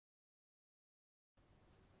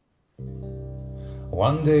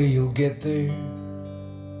One day you'll get there.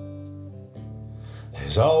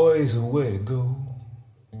 There's always a way to go,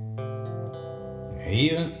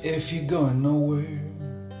 even if you're going nowhere.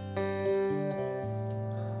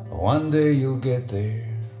 One day you'll get there.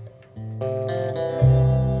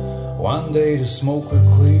 One day the smoke will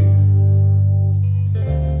clear,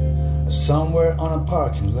 somewhere on a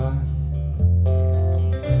parking lot,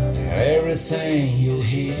 and everything you'll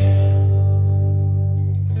hear,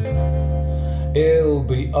 it'll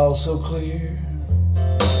be all so clear.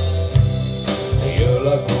 Your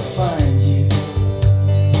luck will find you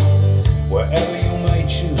wherever you may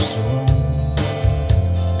choose to roam.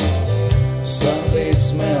 Suddenly it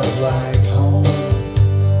smells like home.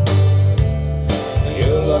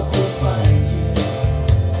 Your luck will find you.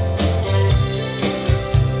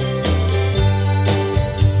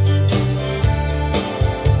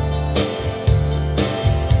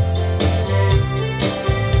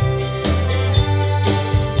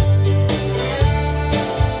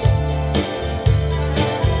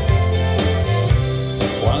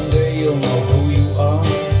 One day you'll know who you are.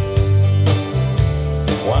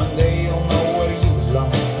 One day you'll know where you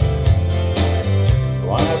belong. You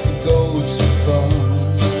won't have to go too far.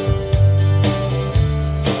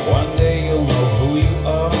 One day you'll know who you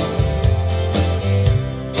are.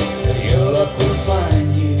 Your luck will find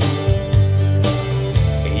you.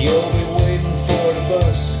 You'll be waiting for the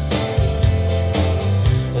bus,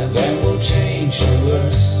 and then we'll change to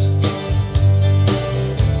us.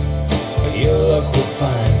 Your luck will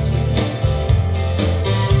find you.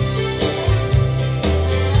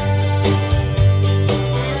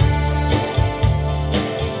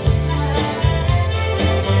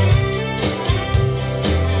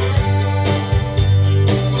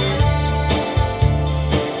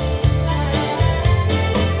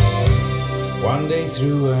 One day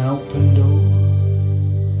through an open door,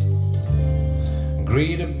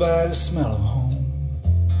 greeted by the smell of home.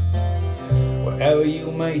 Wherever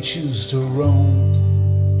you may choose to roam,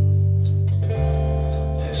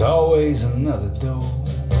 there's always another door.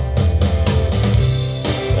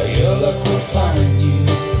 Your luck will find you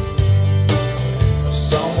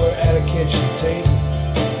somewhere at a kitchen table,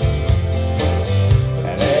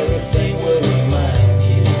 and everything will remind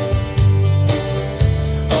you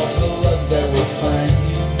of the luck that will find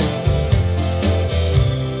you.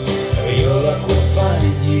 Your luck will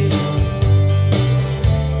find you.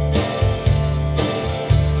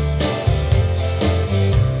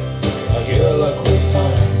 Your luck will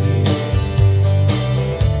find you.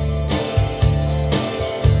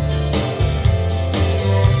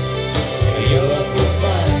 Your luck will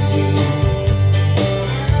find you.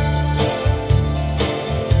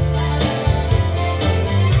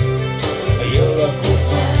 Your luck will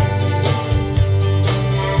find you.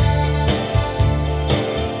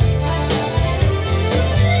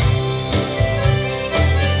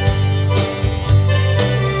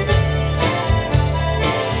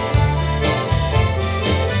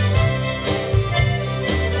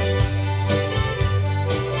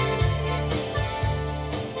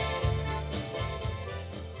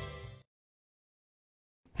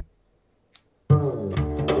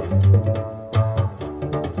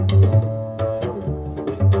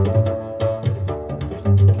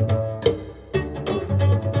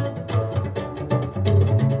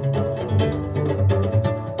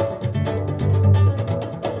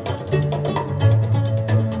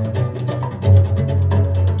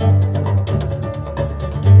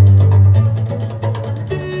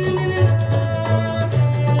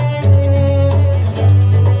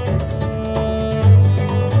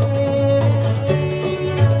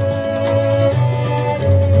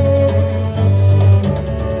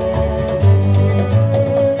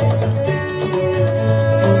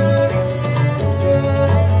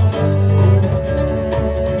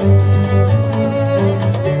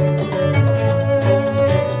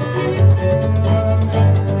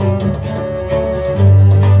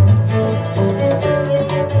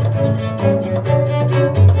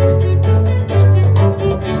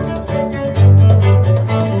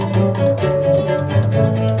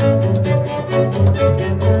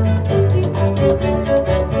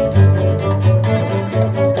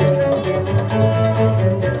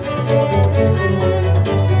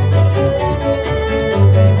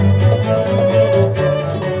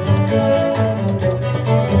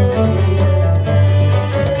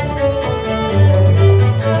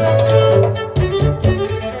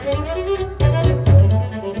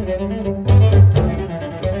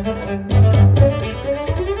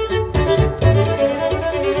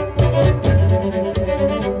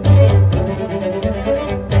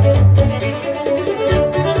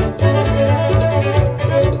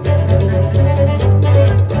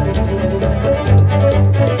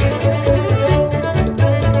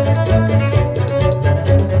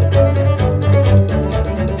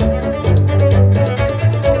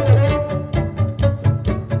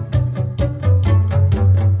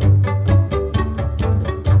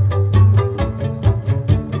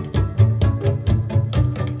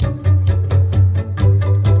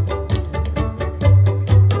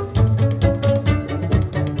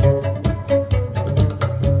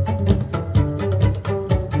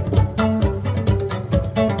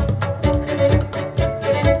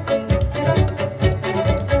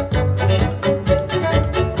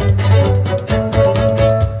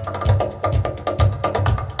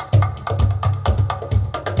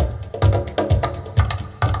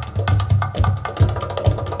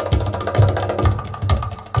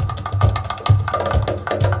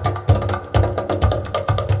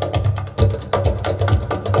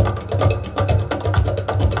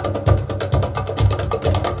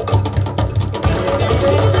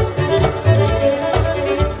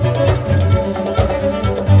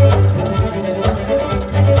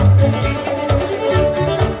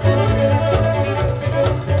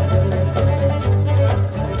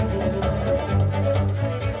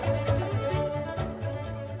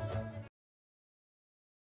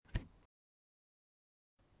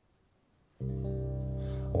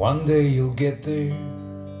 One day you'll get there.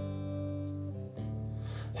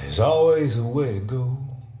 There's always a way to go,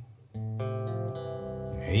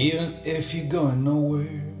 even if you're going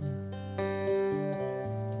nowhere.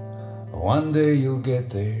 One day you'll get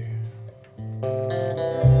there.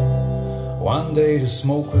 One day the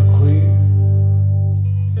smoke will clear.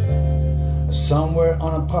 Somewhere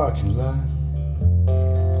on a parking lot,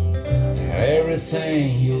 and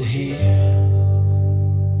everything you'll hear,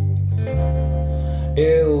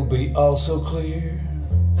 it'll be all so clear.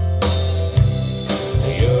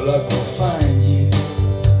 Your luck will find you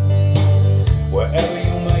wherever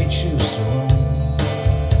you may choose to roam.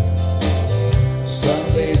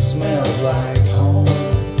 Someday it smells like home.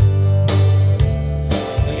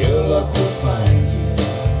 Your luck will find you.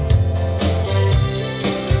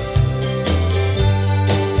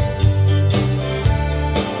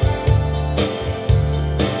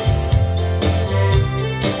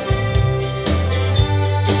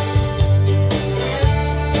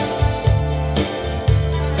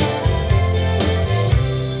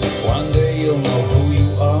 One day you'll know who you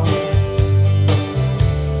are.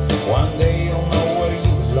 One day you'll know where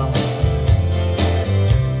you belong.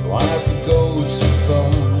 You won't have to go too far.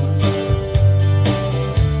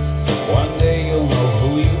 One day you'll know who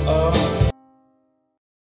you are.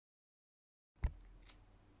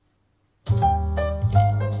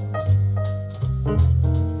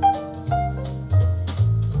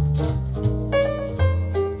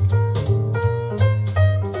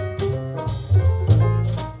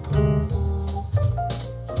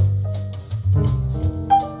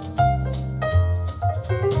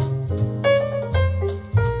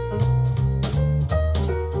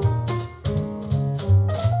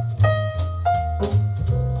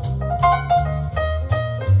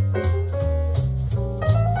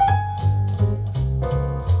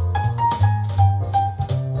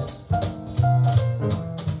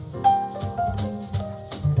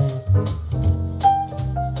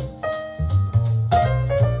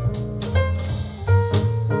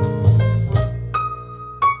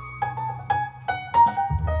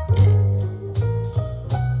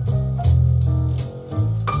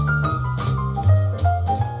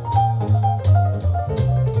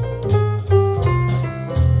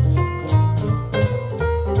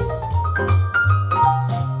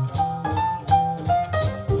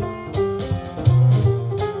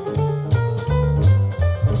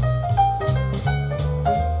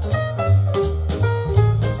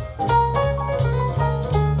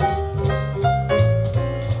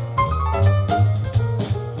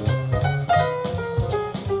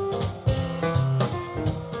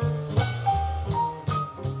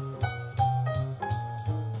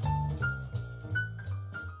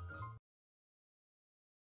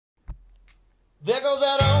 There goes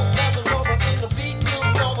that old